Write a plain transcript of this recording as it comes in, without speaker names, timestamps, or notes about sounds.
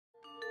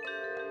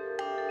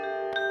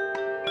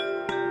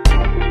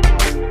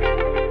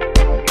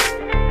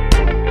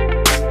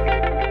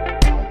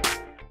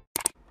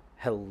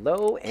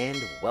Hello and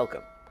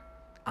welcome.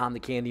 I'm the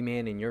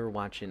Candyman and you're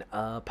watching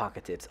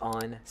Apoca-Tips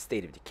on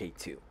State of Decay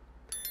 2.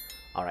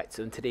 Alright,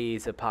 so in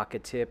today's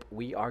Apoca-Tip,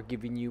 we are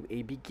giving you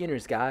a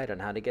beginner's guide on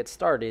how to get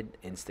started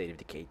in State of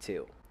Decay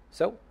 2.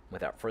 So,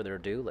 without further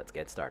ado, let's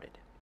get started.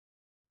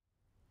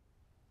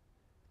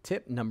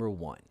 Tip number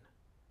 1.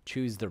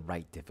 Choose the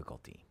right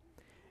difficulty.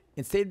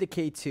 In State of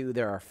Decay 2,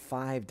 there are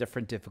 5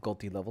 different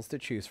difficulty levels to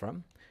choose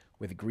from,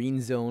 with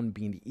Green Zone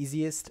being the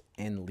easiest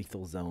and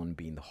Lethal Zone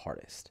being the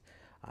hardest.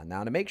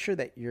 Now, to make sure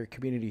that your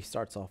community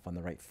starts off on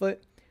the right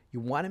foot, you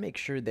want to make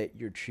sure that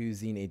you're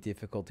choosing a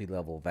difficulty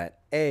level that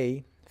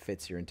A,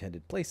 fits your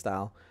intended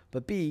playstyle,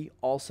 but B,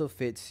 also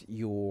fits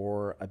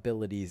your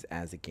abilities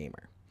as a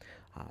gamer.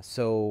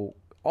 So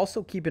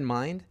also keep in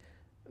mind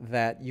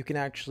that you can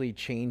actually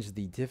change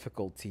the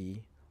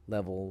difficulty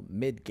level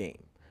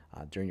mid-game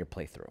during your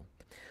playthrough.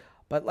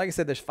 But like I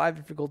said, there's 5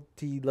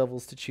 difficulty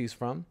levels to choose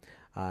from.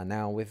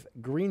 Now with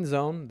Green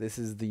Zone, this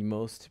is the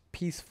most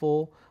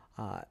peaceful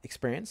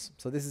experience.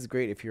 So this is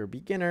great if you're a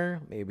beginner,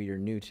 maybe you're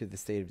new to the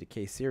State of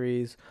Decay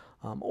series,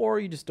 or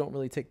you just don't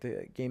really take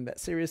the game that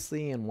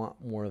seriously and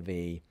want more of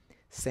a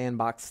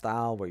sandbox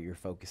style where you're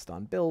focused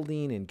on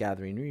building and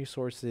gathering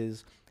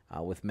resources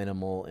with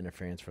minimal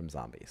interference from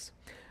zombies.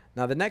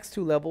 Now the next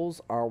 2 levels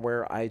are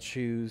where I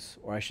choose,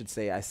 or I should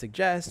say I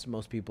suggest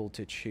most people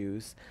to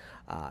choose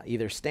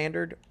either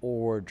Standard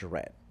or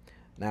Dread.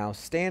 Now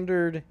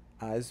Standard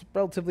is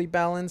relatively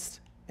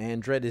balanced,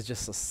 and Dread is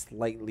just a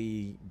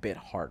slightly bit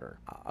harder.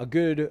 A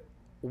good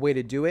way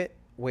to do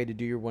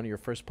one of your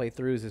first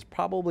playthroughs is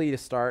probably to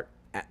start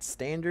at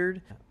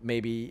Standard.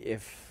 Maybe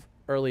if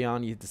early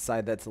on you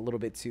decide that's a little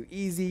bit too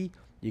easy,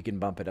 you can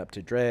bump it up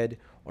to Dread,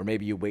 or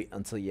maybe you wait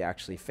until you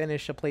actually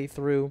finish a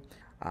playthrough.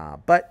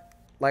 But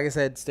like I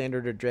said,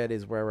 Standard or Dread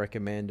is where I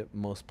recommend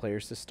most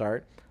players to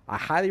start. I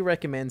highly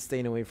recommend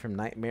staying away from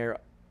Nightmare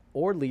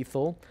or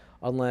Lethal,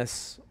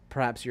 unless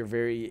perhaps you're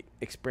very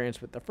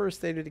experienced with the first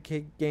State of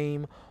Decay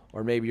game,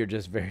 or maybe you're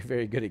just very,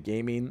 very good at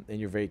gaming and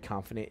you're very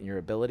confident in your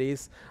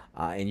abilities,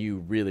 and you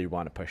really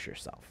want to push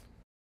yourself.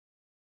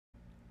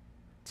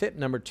 Tip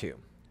number 2,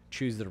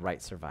 choose the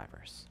right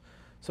survivors.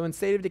 So in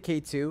State of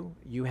Decay 2,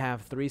 you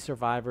have 3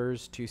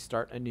 survivors to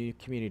start a new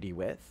community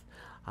with.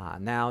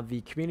 Now the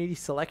community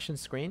selection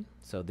screen,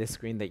 so this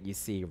screen that you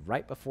see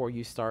right before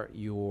you start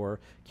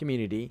your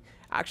community,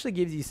 actually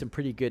gives you some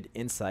pretty good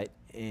insight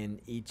in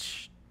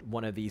each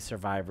one of these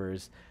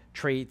survivors'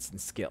 traits and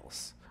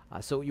skills.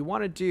 So what you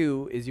want to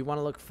do is you want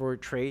to look for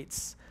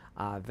traits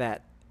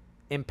that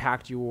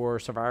impact your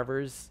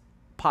survivors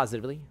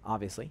positively,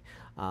 obviously,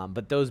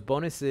 but those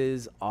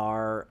bonuses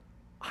are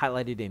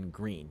highlighted in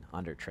green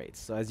under traits.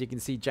 So as you can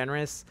see,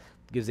 Generous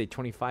gives a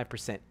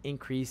 25%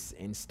 increase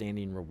in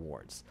standing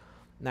rewards.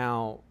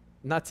 Now,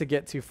 not to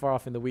get too far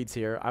off in the weeds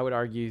here, I would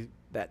argue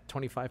that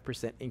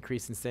 25%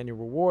 increase in standing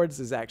rewards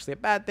is actually a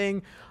bad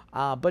thing,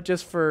 but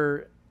just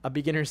for a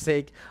beginner's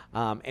sake,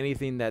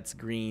 anything that's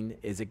green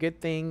is a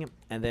good thing,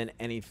 and then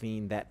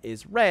anything that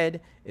is red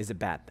is a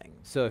bad thing.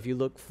 So if you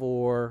look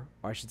for,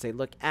 or I should say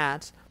look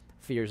at,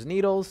 Fear's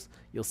Needles,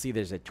 you'll see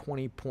there's a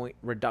 20-point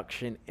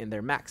reduction in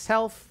their max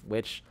health,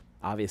 which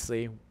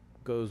obviously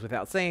goes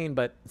without saying,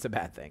 but it's a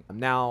bad thing.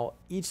 Now,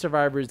 each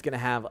survivor is going to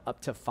have up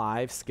to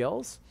 5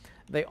 skills.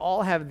 They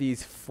all have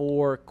these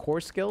 4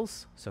 core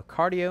skills, so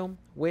cardio,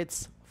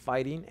 wits,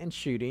 fighting, and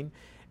shooting.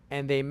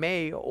 And they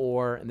may,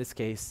 or in this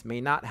case, may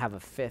not have a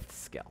 5th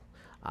skill.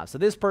 So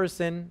this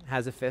person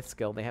has a 5th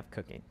skill. They have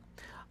cooking.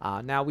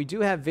 Now, we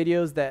do have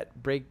videos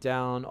that break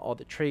down all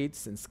the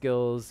traits and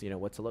skills,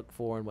 what to look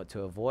for and what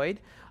to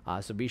avoid.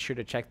 So be sure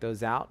to check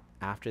those out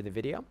after the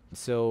video.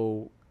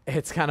 So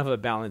it's kind of a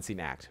balancing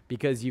act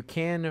because you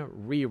can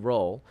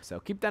re-roll. So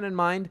keep that in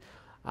mind.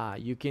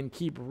 You can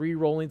keep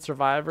re-rolling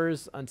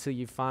survivors until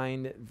you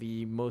find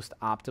the most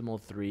optimal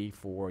 3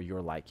 for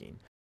your liking.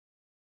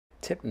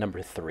 Tip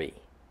number 3.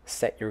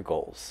 Set your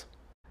goals.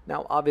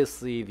 Now,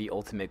 obviously, the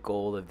ultimate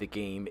goal of the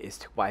game is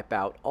to wipe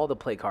out all the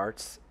plague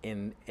hearts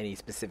in any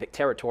specific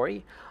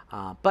territory,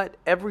 but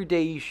every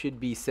day you should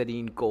be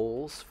setting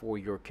goals for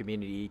your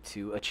community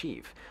to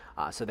achieve.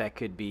 So that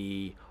could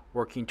be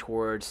working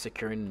towards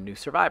securing a new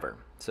survivor.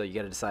 So you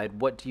got to decide,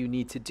 what do you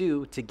need to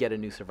do to get a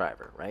new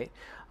survivor, right?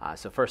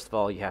 So first of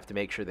all, you have to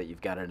make sure that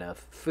you've got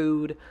enough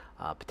food,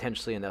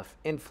 potentially enough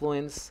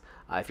influence,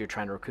 if you're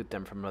trying to recruit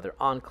them from another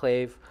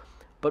enclave.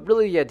 But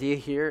really the idea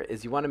here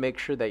is you want to make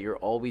sure that you're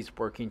always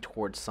working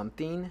towards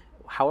something,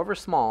 however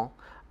small,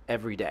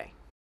 every day.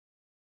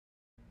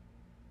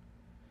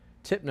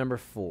 Tip number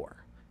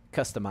 4,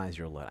 customize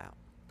your loadout.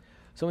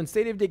 So in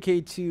State of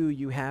Decay 2,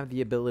 you have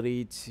the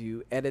ability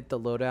to edit the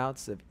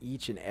loadouts of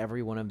each and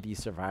every one of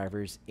these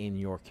survivors in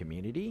your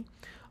community.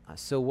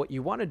 So what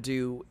you want to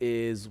do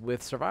is,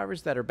 with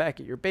survivors that are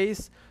back at your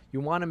base, you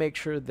want to make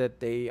sure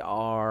that they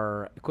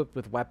are equipped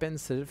with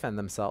weapons to defend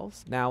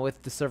themselves. Now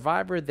with the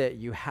survivor that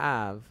you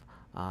have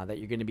that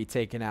you're going to be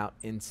taking out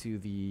into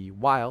the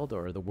wild,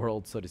 or the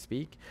world, so to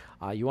speak,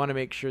 you want to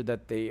make sure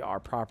that they are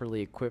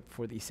properly equipped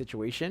for the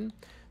situation.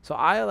 So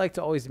I like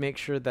to always make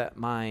sure that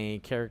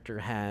my character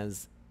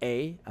has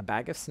A, a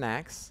bag of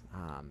snacks,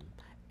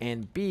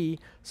 and B,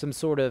 some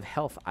sort of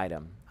health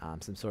item,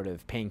 some sort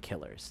of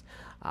painkillers.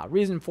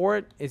 Reason for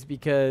it is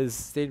because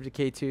State of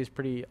Decay 2 is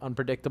pretty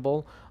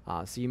unpredictable,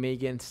 so you may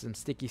get into some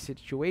sticky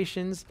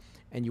situations,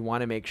 and you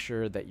want to make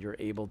sure that you're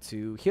able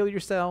to heal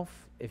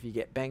yourself if you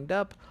get banged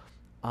up,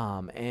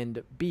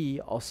 and B,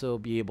 also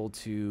be able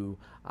to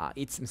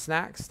eat some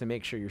snacks to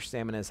make sure your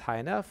stamina is high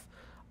enough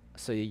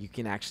so you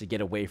can actually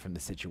get away from the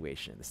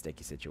situation, the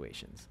sticky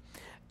situations.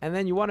 And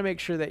then you want to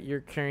make sure that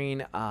you're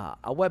carrying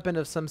a weapon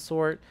of some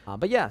sort.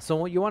 But yeah,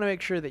 so you want to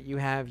make sure that you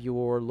have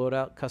your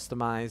loadout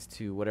customized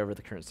to whatever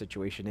the current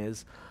situation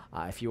is.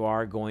 If you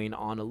are going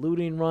on a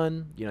looting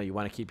run, you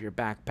want to keep your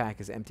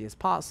backpack as empty as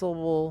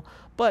possible.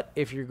 But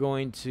if you're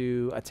going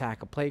to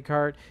attack a plague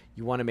cart,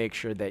 you want to make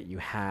sure that you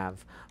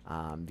have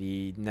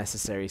the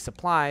necessary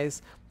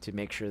supplies to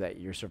make sure that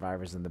your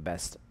survivor's in the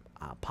best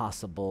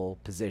possible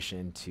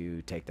position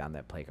to take down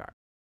that plague cart.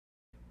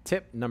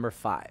 Tip number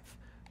 5.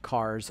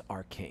 Cars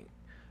are king.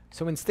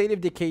 So in State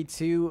of Decay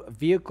 2,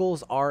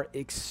 vehicles are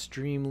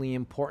extremely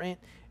important,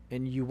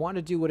 and you want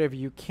to do whatever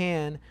you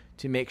can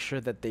to make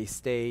sure that they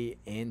stay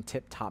in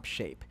tip-top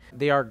shape.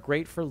 They are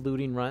great for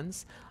looting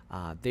runs.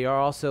 They are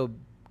also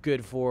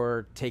good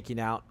for taking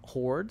out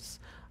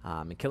hordes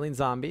and killing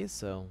zombies,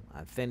 so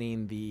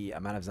thinning the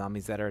amount of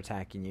zombies that are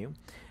attacking you.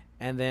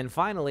 And then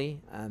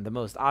finally, the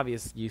most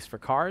obvious use for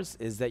cars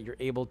is that you're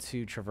able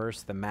to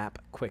traverse the map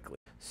quickly.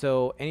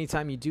 So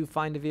anytime you do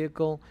find a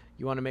vehicle,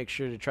 you want to make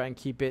sure to try and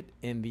keep it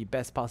in the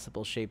best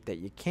possible shape that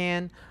you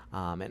can.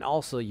 And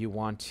also you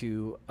want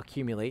to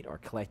accumulate or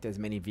collect as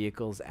many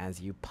vehicles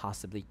as you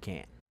possibly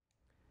can.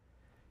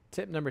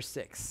 Tip number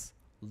 6,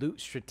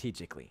 loot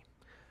strategically.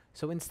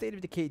 So in State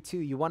of Decay 2,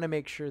 you want to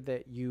make sure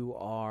that you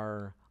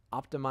are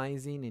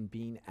optimizing and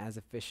being as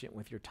efficient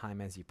with your time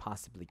as you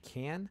possibly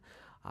can.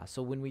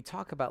 So when we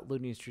talk about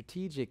looting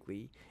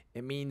strategically,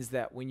 it means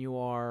that when you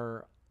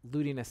are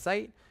looting a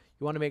site,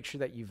 you want to make sure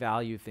that you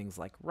value things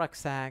like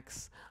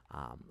rucksacks,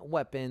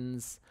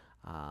 weapons,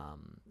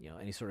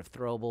 any sort of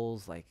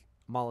throwables like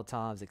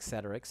Molotovs,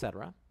 etc.,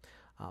 etc.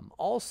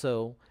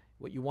 Also,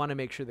 what you want to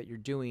make sure that you're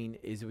doing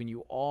is when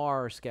you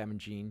are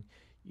scavenging,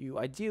 you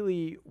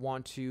ideally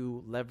want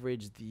to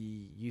leverage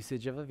the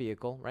usage of a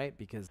vehicle, right?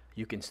 Because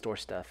you can store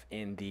stuff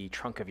in the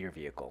trunk of your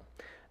vehicle.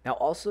 Now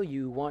also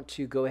you want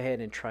to go ahead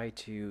and try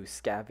to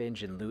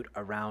scavenge and loot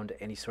around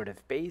any sort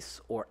of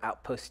base or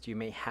outpost you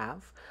may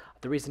have.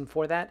 The reason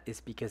for that is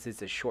because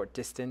it's a short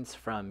distance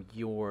from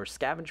your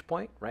scavenge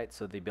point, right?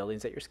 So the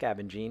buildings that you're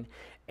scavenging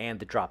and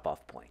the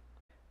drop-off point.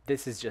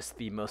 This is just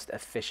the most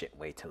efficient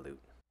way to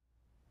loot.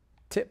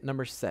 Tip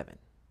number 7,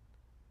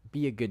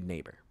 be a good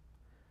neighbor.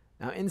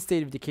 Now in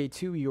State of Decay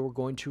 2, you're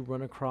going to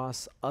run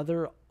across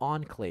other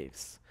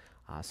enclaves.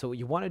 So what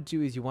you want to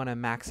do is you want to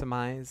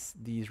maximize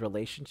these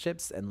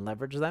relationships and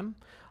leverage them.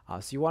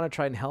 So you want to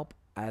try and help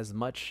as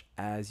much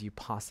as you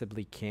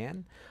possibly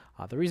can.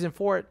 The reason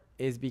for it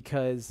is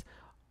because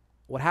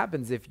what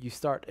happens if you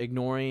start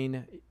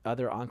ignoring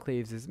other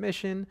enclaves'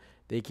 mission,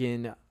 they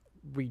can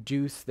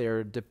reduce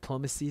their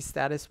diplomacy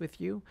status with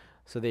you.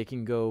 So they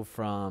can go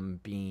from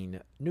being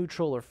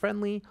neutral or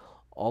friendly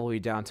all the way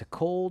down to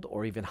cold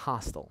or even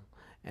hostile.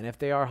 And if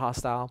they are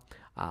hostile,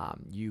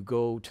 you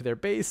go to their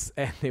base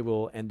and they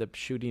will end up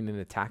shooting and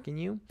attacking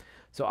you.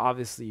 So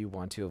obviously you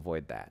want to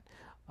avoid that.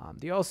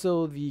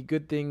 The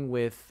good thing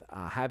with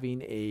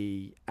having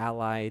a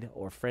allied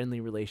or friendly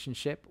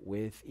relationship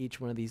with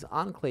each one of these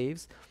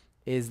enclaves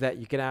is that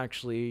you can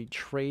actually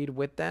trade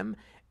with them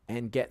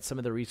and get some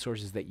of the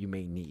resources that you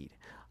may need.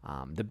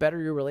 The better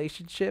your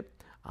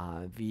relationship,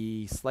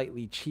 the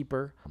slightly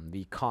cheaper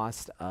the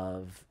cost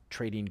of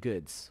trading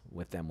goods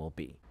with them will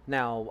be.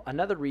 Now,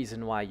 another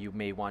reason why you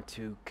may want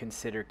to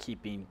consider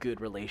keeping good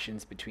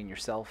relations between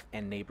yourself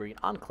and neighboring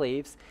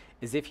enclaves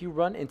is if you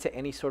run into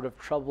any sort of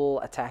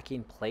trouble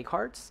attacking plague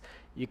hearts,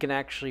 you can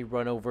actually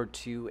run over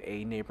to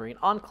a neighboring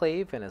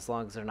enclave, and as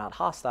long as they're not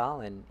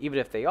hostile, and even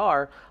if they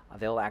are,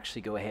 they'll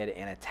actually go ahead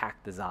and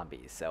attack the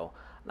zombies. So,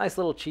 nice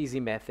little cheesy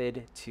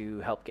method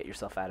to help get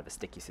yourself out of a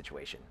sticky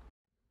situation.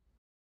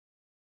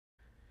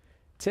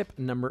 Tip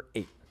number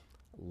 8,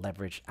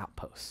 leverage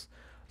outposts.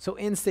 So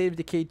in State of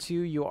Decay 2,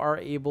 you are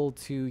able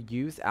to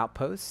use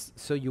outposts.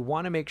 So you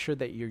want to make sure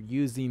that you're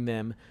using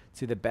them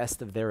to the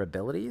best of their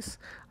abilities.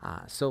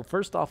 So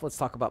first off, let's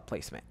talk about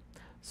placement.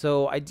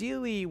 So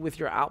ideally with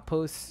your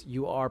outposts,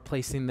 you are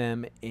placing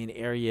them in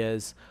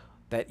areas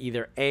that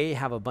either A,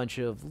 have a bunch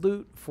of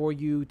loot for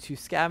you to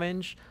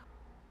scavenge,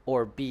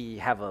 or B,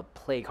 have a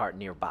plague heart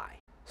nearby.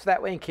 So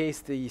that way, in case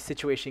the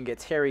situation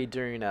gets hairy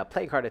during a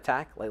plague heart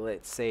attack, like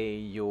let's say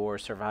your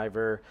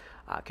survivor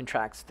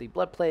contracts the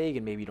blood plague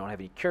and maybe you don't have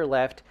any cure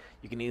left,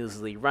 you can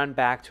easily run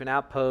back to an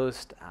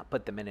outpost,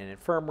 put them in an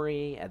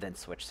infirmary, and then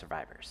switch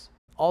survivors.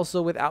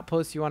 Also with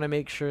outposts, you want to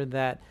make sure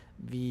that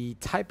the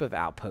type of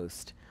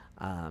outpost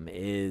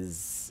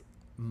is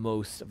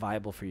most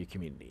viable for your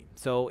community.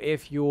 So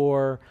if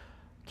your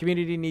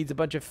community needs a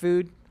bunch of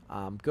food,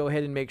 go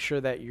ahead and make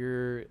sure that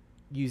you're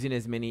using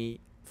as many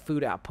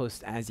food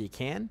outposts as you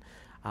can.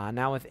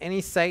 Now with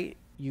any site,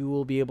 you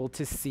will be able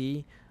to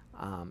see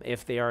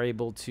if they are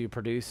able to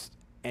produce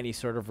any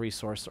sort of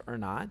resource or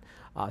not.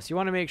 So you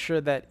want to make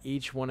sure that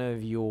each one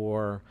of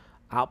your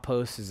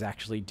outposts is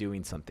actually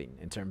doing something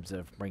in terms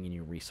of bringing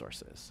you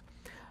resources.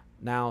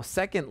 Now,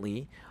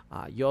 secondly,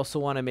 you also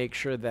want to make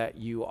sure that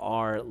you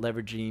are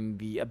leveraging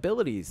the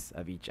abilities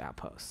of each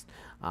outpost.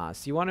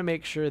 So you want to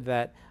make sure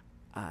that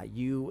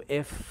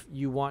if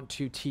you want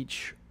to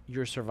teach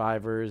your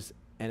survivors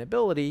an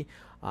ability,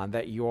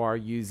 that you are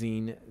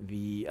using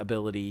the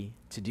ability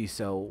to do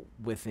so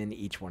within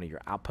each one of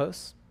your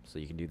outposts. So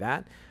you can do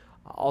that.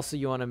 Also,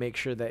 you want to make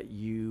sure that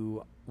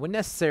you, when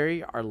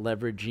necessary, are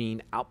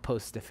leveraging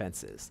outpost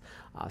defenses.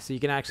 So you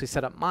can actually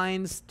set up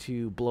mines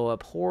to blow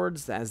up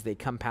hordes as they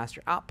come past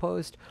your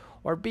outpost,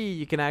 or B,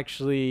 you can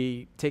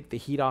actually take the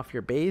heat off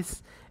your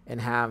base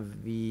and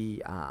have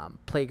the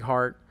plague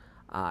heart,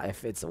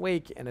 if it's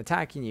awake and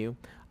attacking you,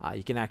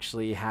 you can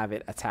actually have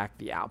it attack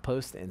the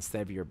outpost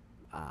instead of your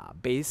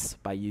base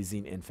by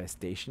using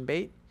infestation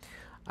bait.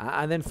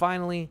 And then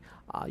finally,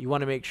 you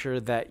want to make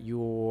sure that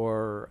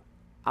your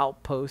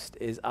outpost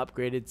is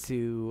upgraded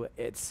to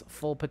its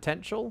full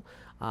potential,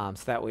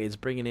 so that way it's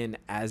bringing in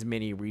as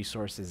many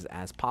resources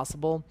as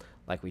possible,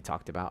 like we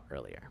talked about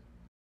earlier.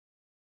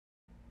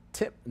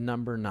 Tip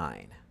number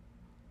 9,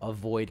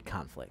 avoid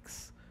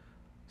conflicts.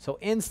 So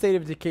in State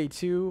of Decay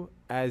 2,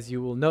 as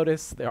you will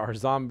notice, there are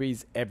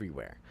zombies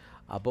everywhere.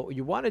 But what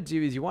you want to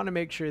do is you want to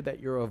make sure that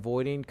you're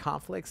avoiding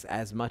conflicts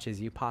as much as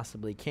you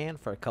possibly can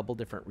for a couple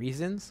different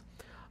reasons.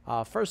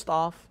 First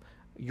off,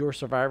 your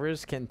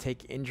survivors can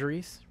take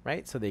injuries,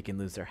 right? So they can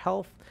lose their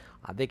health.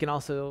 They can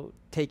also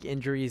take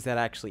injuries that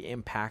actually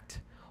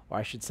impact, or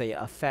I should say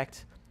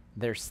affect,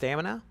 their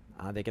stamina.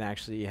 They can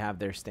actually have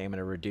their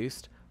stamina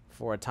reduced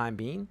for a time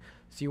being.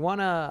 So you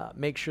want to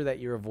make sure that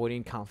you're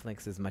avoiding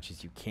conflicts as much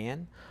as you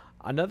can.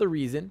 Another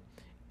reason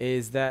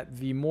is that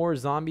the more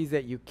zombies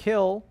that you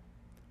kill,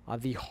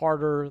 the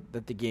harder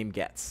that the game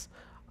gets.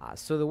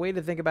 So the way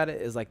to think about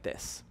it is like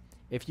this.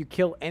 If you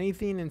kill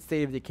anything in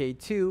State of Decay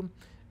 2,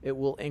 it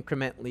will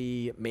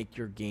incrementally make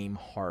your game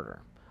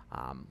harder.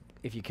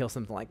 If you kill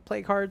something like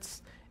plague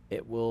hearts,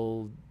 it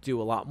will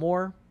do a lot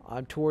more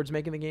towards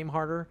making the game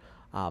harder.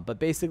 But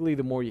basically,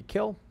 the more you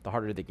kill, the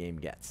harder the game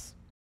gets.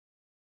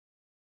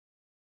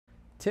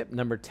 Tip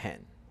number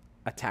 10,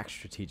 attack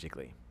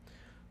strategically.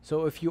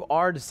 So if you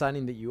are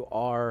deciding that you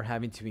are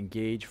having to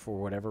engage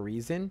for whatever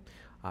reason,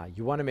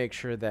 you want to make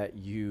sure that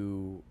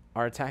you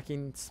are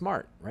attacking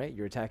smart, right?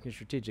 You're attacking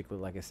strategically,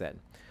 like I said.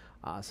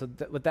 So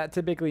what that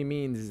typically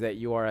means is that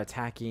you are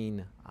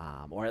attacking,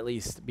 or at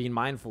least being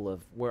mindful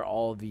of where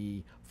all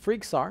the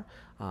freaks are,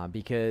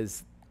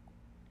 because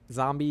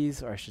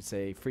zombies, or I should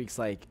say freaks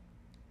like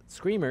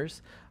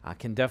screamers,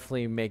 can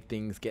definitely make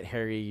things get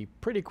hairy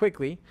pretty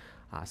quickly.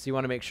 So you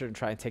want to make sure to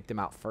try and take them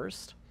out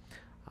first.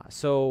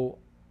 So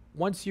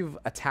once you've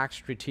attacked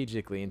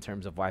strategically in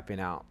terms of wiping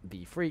out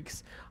the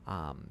freaks,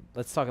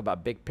 let's talk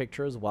about big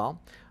picture as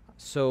well.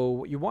 So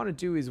what you want to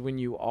do is when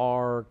you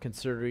are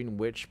considering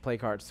which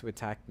plague hearts to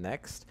attack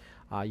next,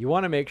 you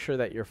want to make sure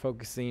that you're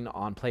focusing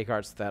on plague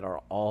hearts that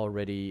are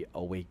already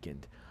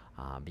awakened.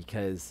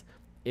 Because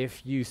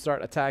if you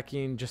start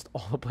attacking just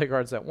all the plague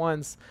hearts at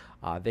once,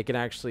 they can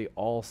actually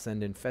all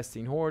send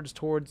infesting hordes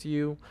towards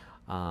you.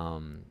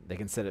 They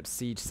can set up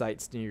siege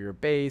sites near your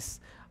base.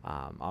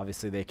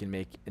 Obviously, they can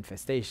make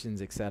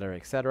infestations, etc.,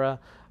 etc.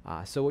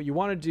 So what you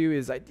want to do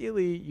is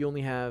ideally you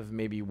only have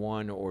maybe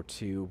 1 or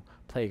 2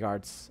 plague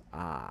hearts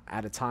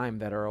at a time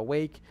that are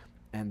awake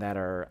and that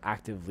are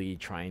actively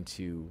trying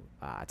to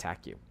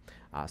attack you.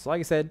 So like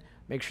I said,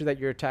 make sure that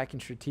you're attacking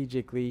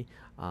strategically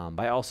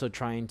by also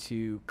trying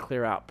to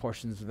clear out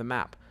portions of the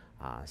map.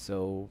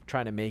 So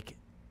trying to make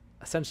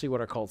essentially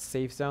what are called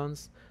safe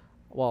zones.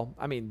 Well,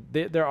 I mean,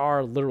 there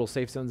are literal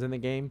safe zones in the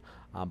game,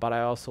 but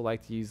I also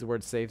like to use the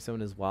word safe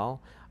zone as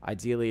well.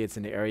 Ideally, it's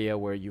an area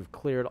where you've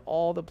cleared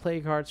all the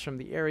plague hearts from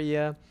the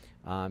area,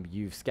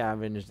 you've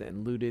scavenged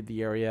and looted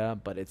the area,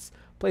 but it's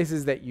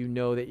places that you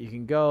know that you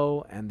can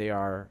go and they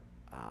are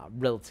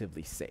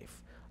relatively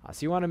safe.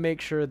 So you want to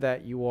make sure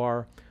that you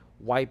are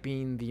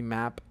wiping the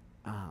map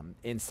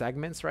in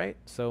segments, right?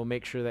 So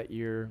make sure that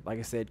you're, like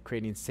I said,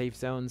 creating safe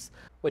zones.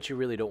 What you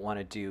really don't want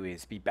to do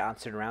is be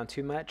bouncing around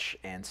too much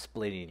and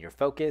splitting your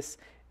focus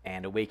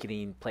and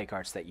awakening plague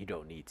hearts that you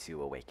don't need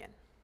to awaken.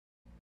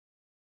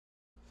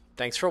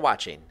 Thanks for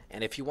watching,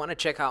 and if you want to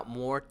check out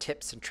more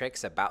tips and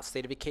tricks about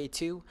State of Decay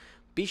 2,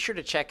 be sure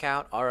to check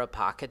out our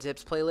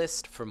Apoca-Tips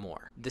playlist for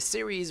more. The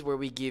series where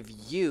we give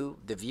you,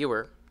 the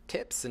viewer,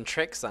 tips and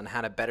tricks on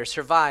how to better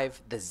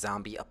survive the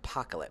zombie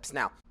apocalypse.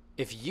 Now,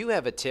 if you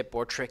have a tip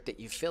or trick that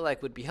you feel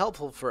like would be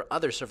helpful for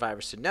other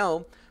survivors to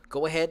know,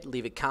 go ahead,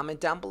 leave a comment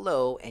down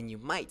below, and you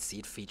might see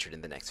it featured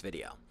in the next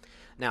video.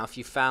 Now, if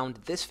you found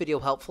this video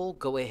helpful,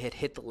 go ahead,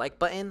 hit the like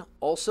button.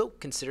 Also,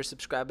 consider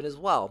subscribing as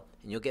well,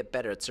 and you'll get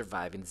better at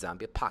surviving the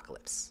zombie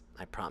apocalypse.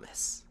 I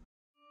promise.